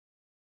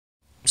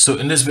So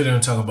in this video,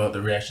 I'm talking about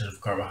the reaction of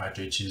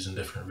carbohydrates using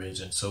different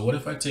reagents. So what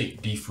if I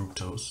take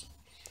D-fructose?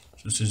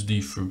 So this is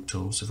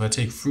D-fructose. If I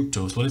take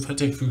fructose, what if I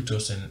take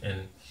fructose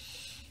and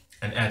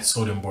add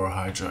sodium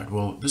borohydride?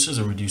 Well, this is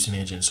a reducing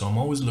agent, so I'm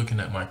always looking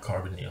at my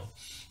carbonyl.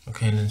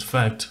 Okay, and in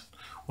fact,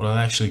 what I'll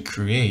actually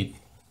create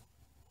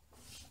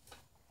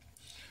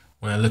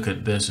when I look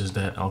at this is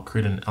that I'll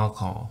create an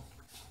alcohol.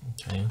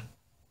 Okay.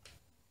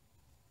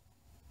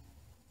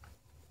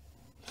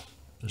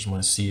 There's my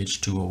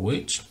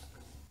CH2OH.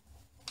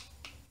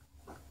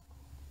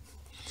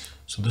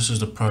 So this is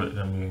the product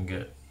that I'm going to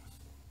get.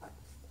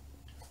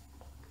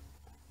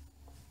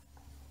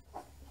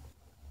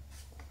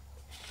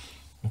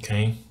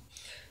 Okay,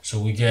 so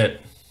we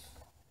get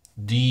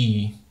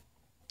this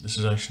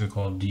is actually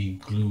called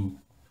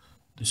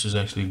this is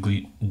actually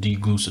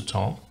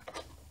D-glucocetal.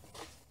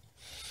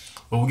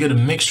 But we get a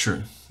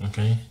mixture,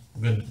 okay?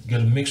 We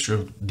get a mixture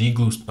of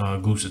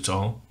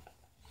D-glucocetal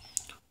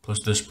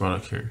plus this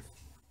product here.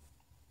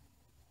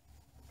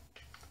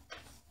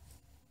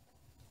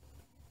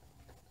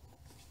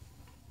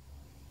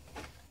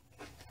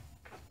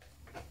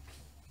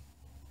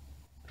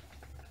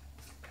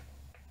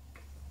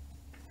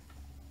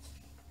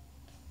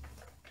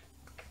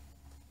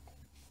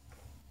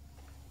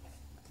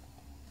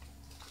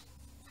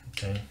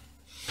 Okay,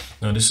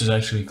 now this is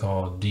actually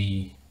called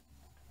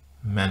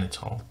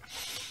D-mannitol.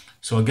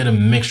 So I get a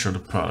mixture of the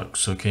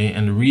products, okay?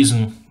 And the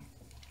reason,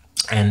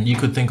 and you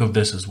could think of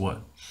this as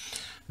what?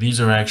 These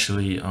are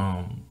actually, these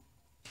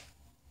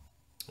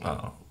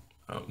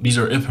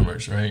are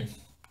ipomers, right?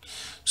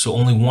 So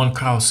only one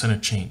chiral center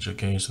change,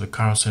 okay? So the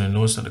chiral center,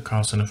 notice that the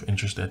chiral center of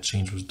interest that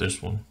changed was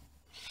this one.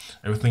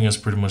 Everything else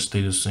pretty much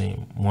stayed the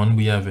same. One,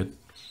 we have it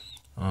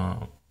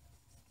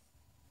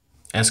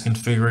S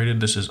configurated,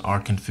 this is R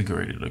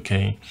configurated,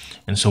 okay?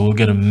 And so we'll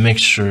get a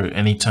mixture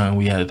anytime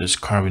we add this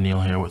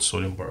carbonyl here with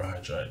sodium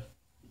borohydride.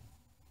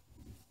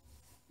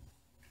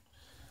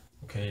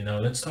 Okay, now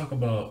let's talk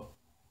about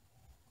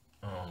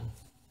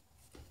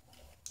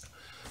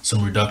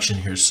some reduction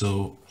here.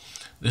 So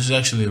this is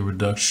actually a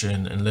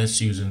reduction, and let's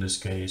use in this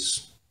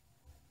case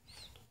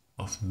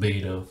of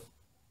beta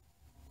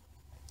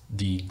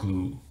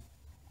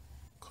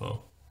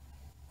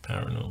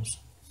D-glucopyranose.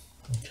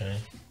 Okay.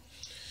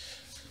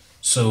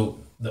 So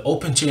the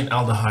open chain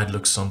aldehyde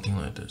looks something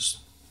like this.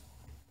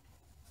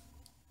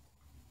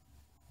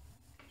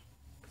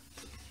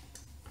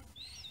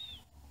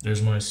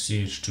 There's my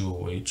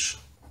CH2OH.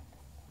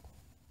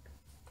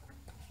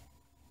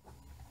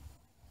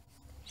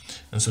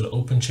 And so the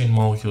open chain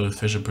molecular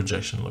Fischer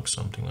projection looks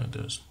something like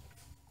this.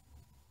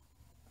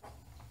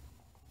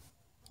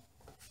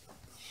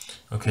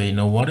 Okay,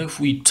 now what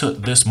if we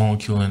took this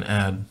molecule and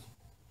add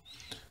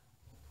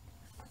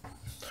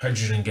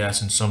hydrogen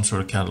gas in some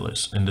sort of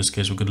catalyst? In this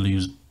case, we could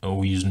use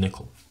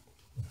nickel.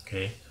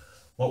 Okay,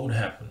 what would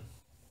happen?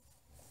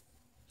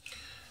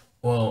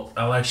 Well,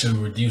 I'll actually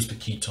reduce the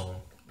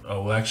ketone. I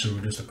will actually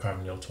reduce the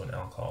carbonyl to an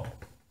alcohol.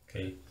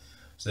 Okay,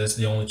 so that's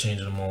the only change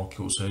in the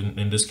molecule. So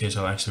in this case,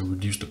 I'll actually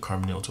reduce the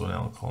carbonyl to an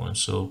alcohol, and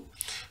so in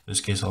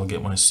this case, I'll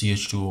get my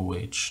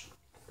CH2OH,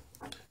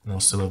 and I'll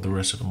still have the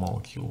rest of the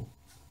molecule.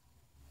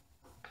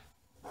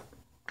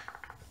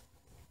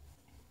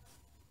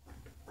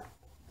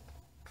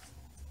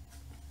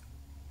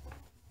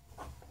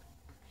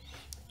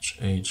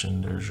 H,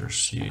 and there's your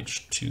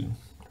CH2.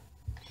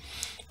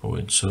 Oh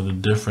wait, so the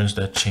difference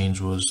that changed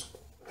was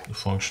the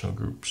functional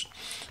groups.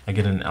 I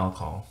get an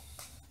alcohol.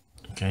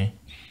 Okay,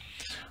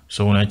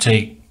 so when I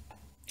take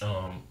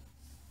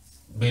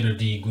beta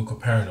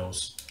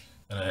D-glucopyranose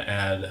and I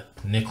add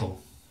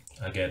nickel,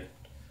 I get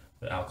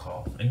the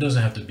alcohol. It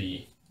doesn't have to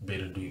be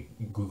beta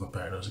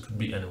D-glucopyranose, it could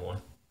be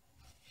anyone.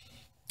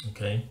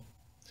 Okay,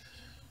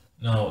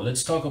 now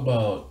let's talk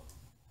about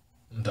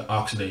the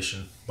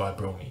oxidation by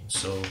bromine.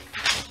 So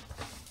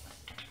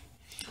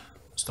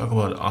let's talk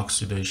about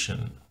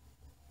oxidation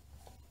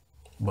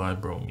by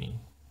bromine.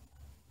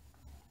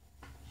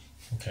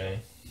 Okay.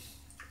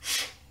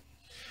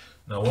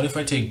 Now, what if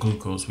I take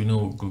glucose? We know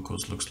what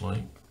glucose looks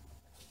like.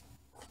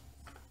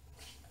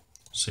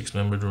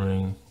 6-membered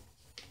ring.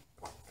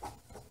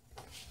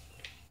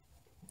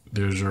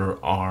 There's your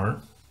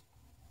R.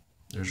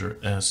 There's your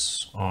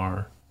S,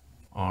 R,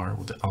 R,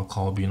 with the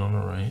alcohol being on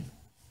the right.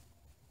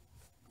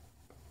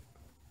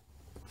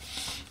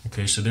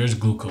 Okay, so there's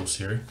glucose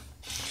here.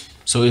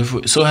 So if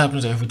it so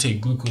happens that if we take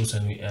glucose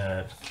and we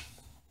add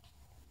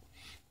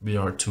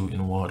Br2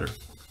 in water,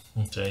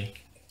 okay,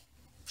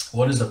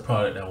 what is the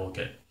product that we'll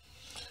get?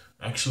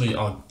 Actually,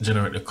 I'll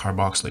generate a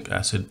carboxylic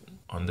acid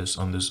on the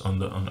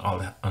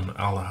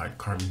aldehyde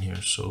carbon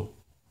here. So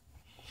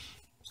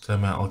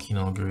that's my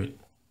alkenyl group.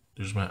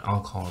 There's my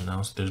alcohol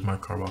now. So there's my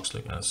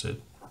carboxylic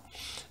acid,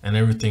 and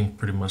everything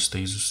pretty much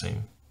stays the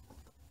same.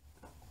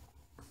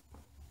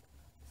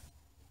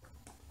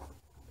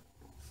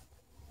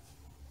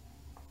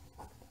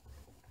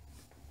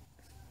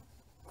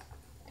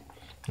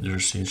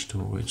 There's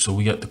CH2OH. So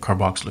we got the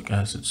carboxylic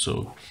acid.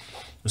 So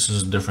this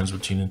is the difference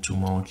between the two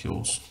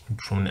molecules,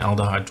 from an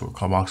aldehyde to a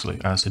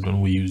carboxylic acid when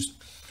we use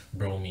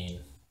bromine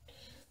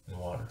and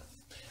water.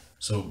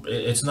 So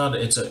it's not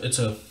it's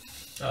a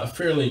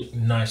fairly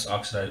nice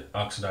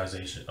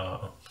oxidizing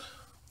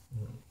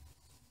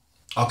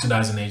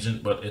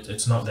agent, but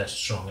it's not that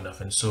strong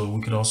enough. And so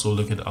we could also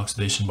look at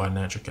oxidation by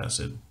nitric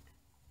acid.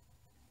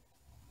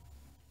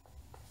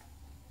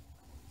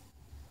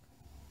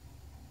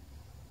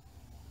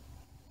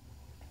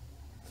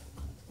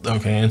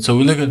 Okay, and so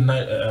we look at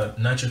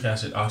nitric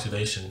acid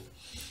oxidation.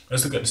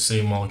 Let's look at the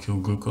same molecule,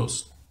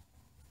 glucose.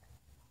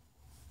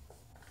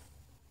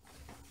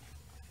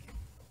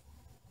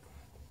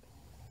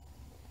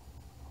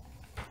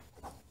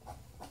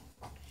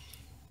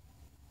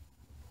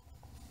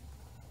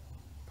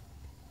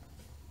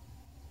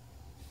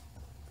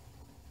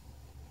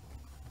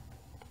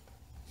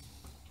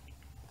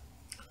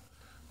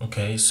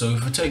 Okay, so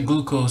if we take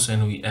glucose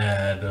and we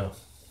add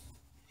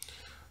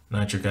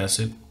nitric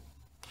acid,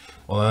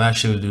 what I'll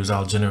actually do is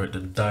I'll generate the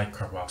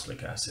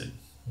dicarboxylic acid.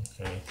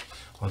 Okay,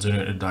 I'll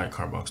generate the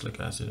dicarboxylic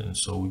acid, and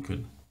so we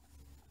could.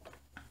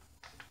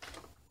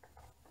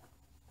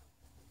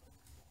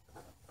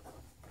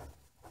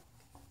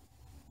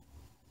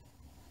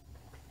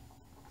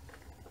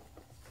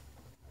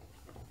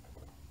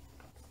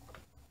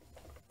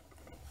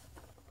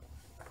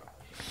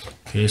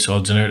 Okay, so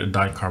I'll generate a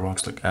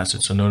dicarboxylic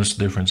acid. So notice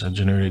the difference. I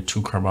generated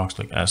two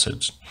carboxylic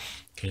acids.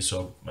 Okay,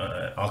 so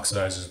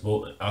oxidizes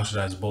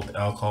both the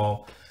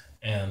alcohol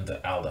and the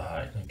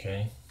aldehyde.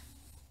 Okay.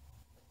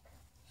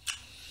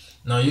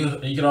 Now you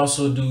can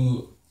also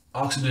do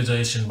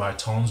oxidation by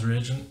Tone's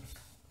reagent.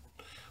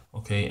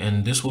 Okay,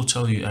 and this will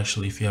tell you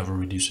actually if you have a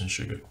reducing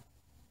sugar.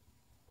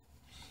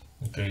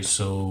 Okay,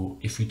 so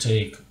if you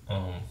take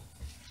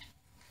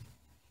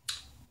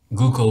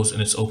glucose in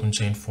its open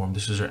chain form,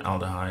 this is your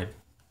aldehyde.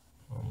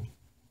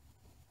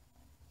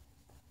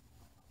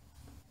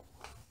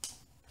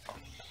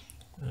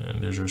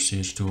 And there's your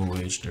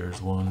CH2OH. There's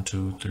 1,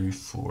 2, 3,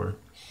 4.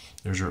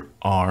 There's your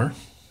R.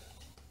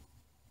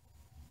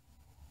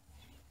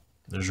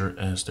 There's your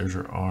S. There's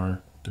your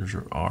R. There's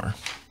your R.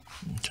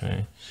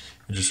 Okay,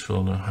 you just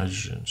fill in the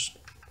hydrogens.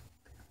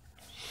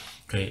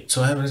 Okay,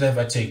 so what happens if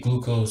I take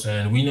glucose,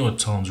 and we know a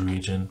Tone's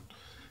reagent,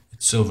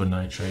 it's silver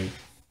nitrate,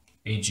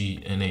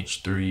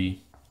 AgNH3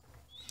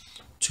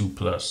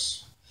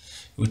 2+.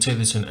 We take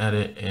this and add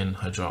it in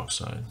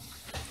hydroxide.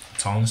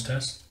 Tone's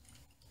test.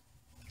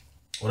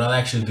 What I'll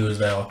actually do is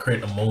that I'll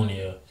create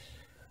ammonia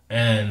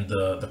and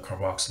the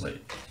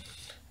carboxylate.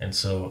 And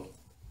so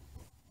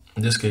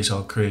in this case,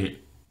 I'll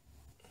create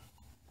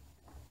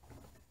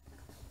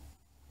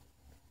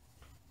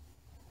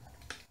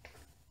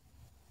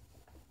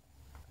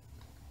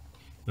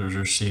there's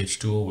your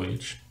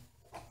CH2OH.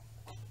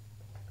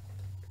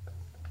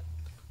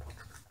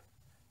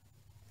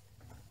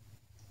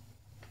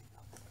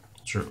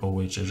 Your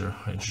OH is your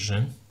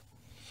hydrogen,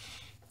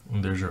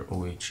 and there's your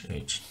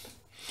OHH.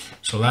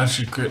 So that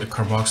should create the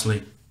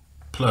carboxylate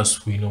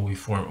plus we know we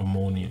form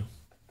ammonia.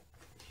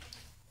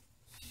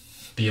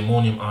 The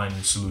ammonium ion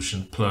in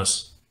solution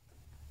plus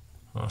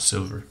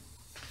silver.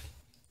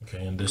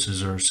 Okay, and this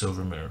is our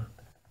silver mirror.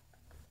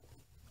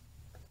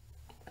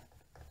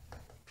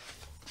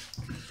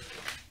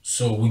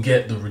 So we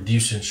get the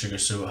reducing sugar.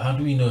 So how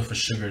do we know if a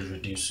sugar is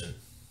reducing?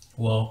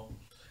 Well,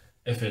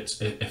 if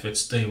it's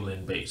stable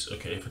in base.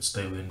 Okay, if it's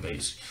stable in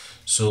base.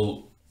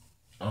 So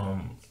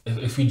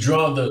if we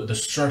draw the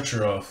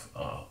structure of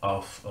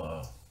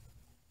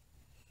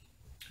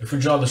if we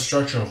draw the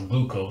structure of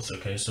glucose,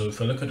 okay, so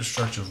if I look at the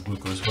structure of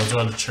glucose, if I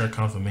draw the chair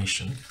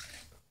conformation,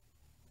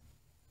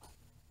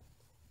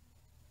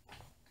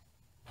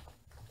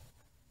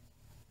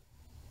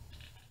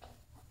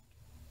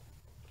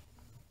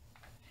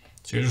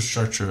 so here's a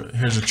structure,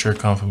 here's a chair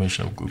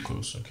conformation of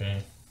glucose,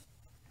 okay.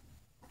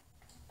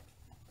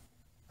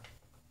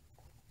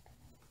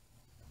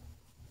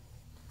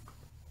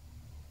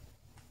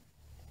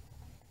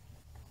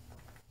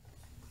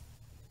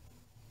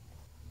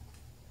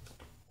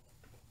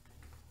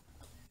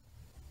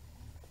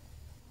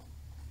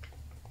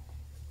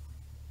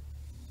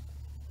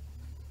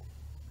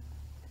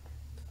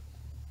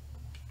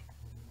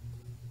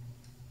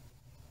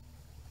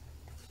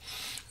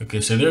 Okay,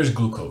 so there's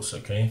glucose,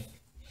 okay?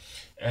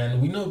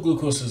 And we know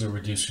glucose is a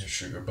reducing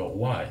sugar, but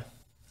why?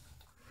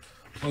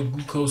 Well,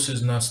 glucose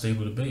is not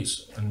stable to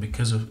base, and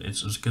because of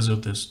it's because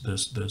of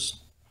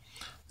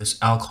this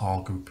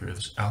alcohol group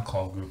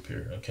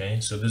here, okay?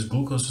 So this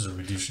glucose is a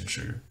reducing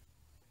sugar.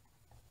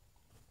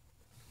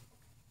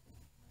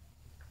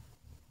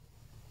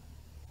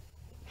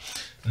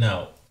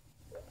 Now,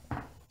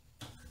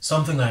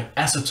 something like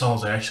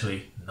acetals are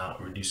actually not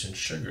reducing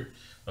sugar.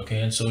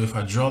 Okay, and so if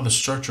I draw the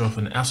structure of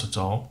an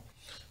acetal,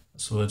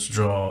 so let's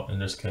draw in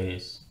this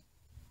case,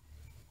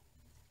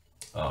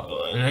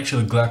 and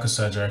actually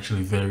glycosides are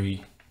actually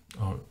very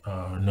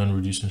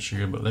non-reducing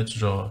sugar, but let's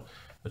draw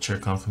a chair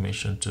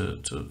conformation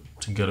to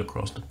get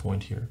across the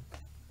point here.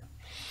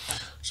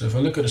 So if I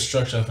look at the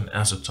structure of an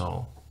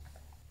acetal,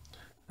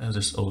 as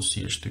this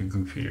OCH3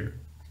 group here,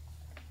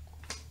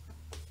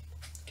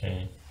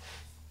 okay,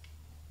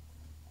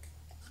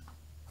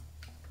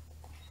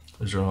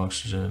 there's your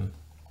oxygen,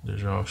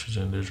 there's your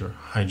oxygen, there's your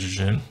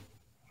hydrogen.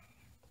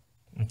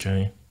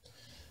 Okay,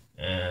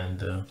 and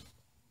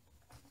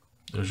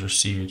there's your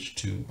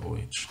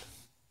CH2OH.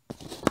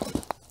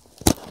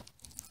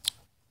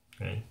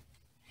 Okay.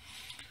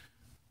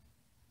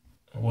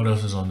 What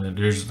else is on there?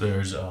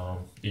 There's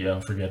yeah,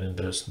 I'm forgetting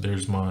this.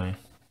 There's my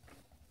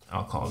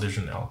alcohol. There's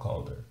an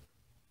alcohol there.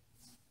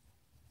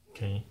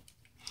 Okay.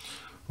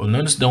 Well,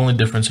 notice the only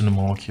difference in the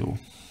molecule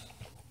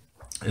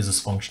is this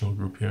functional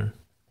group here.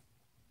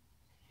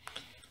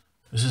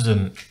 This is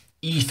an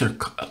ether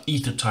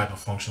type of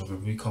functional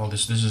group. We call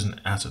this is an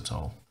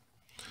acetal.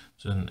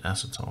 This is an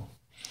acetal.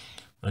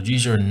 Now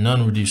these are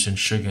non-reducing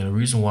sugar, and the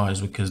reason why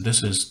is because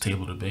this is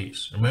table to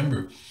base.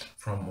 Remember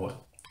from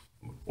what?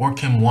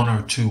 OrChem 1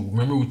 or 2.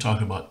 Remember we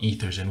talked about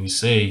ethers, and we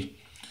say,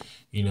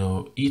 you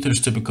know, ethers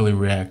typically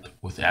react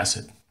with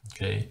acid.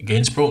 Okay,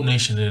 against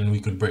protonation, and we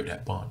could break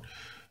that bond.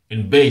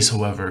 In base,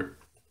 however,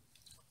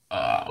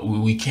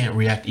 we can't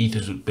react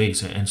ethers with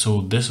base, and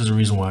so this is the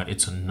reason why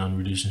it's a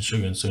non-reducing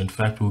sugar. And so in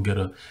fact we'll get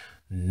a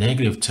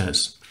negative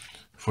test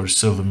for the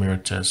silver mirror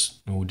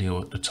test when we deal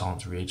with the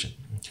tolerance reagent.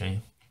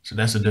 Okay, so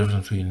that's the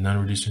difference between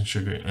non-reducing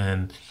sugar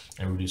and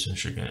reducing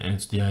sugar, and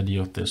it's the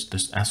idea of this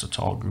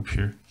acetal group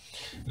here.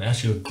 And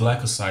actually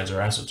glycosides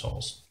are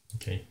acetals.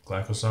 Okay,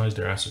 glycosides,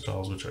 they're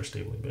acetals, which are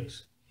stable in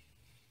base.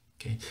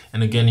 Okay,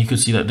 and again you could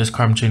see that this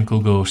carbon chain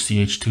could go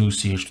CH2,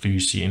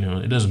 CH3, you know,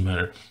 it doesn't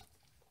matter.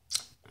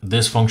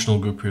 This functional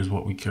group here is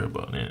what we care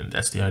about, and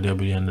that's the idea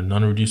behind the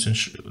non-reducing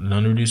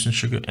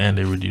sugar and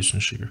a reducing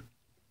sugar.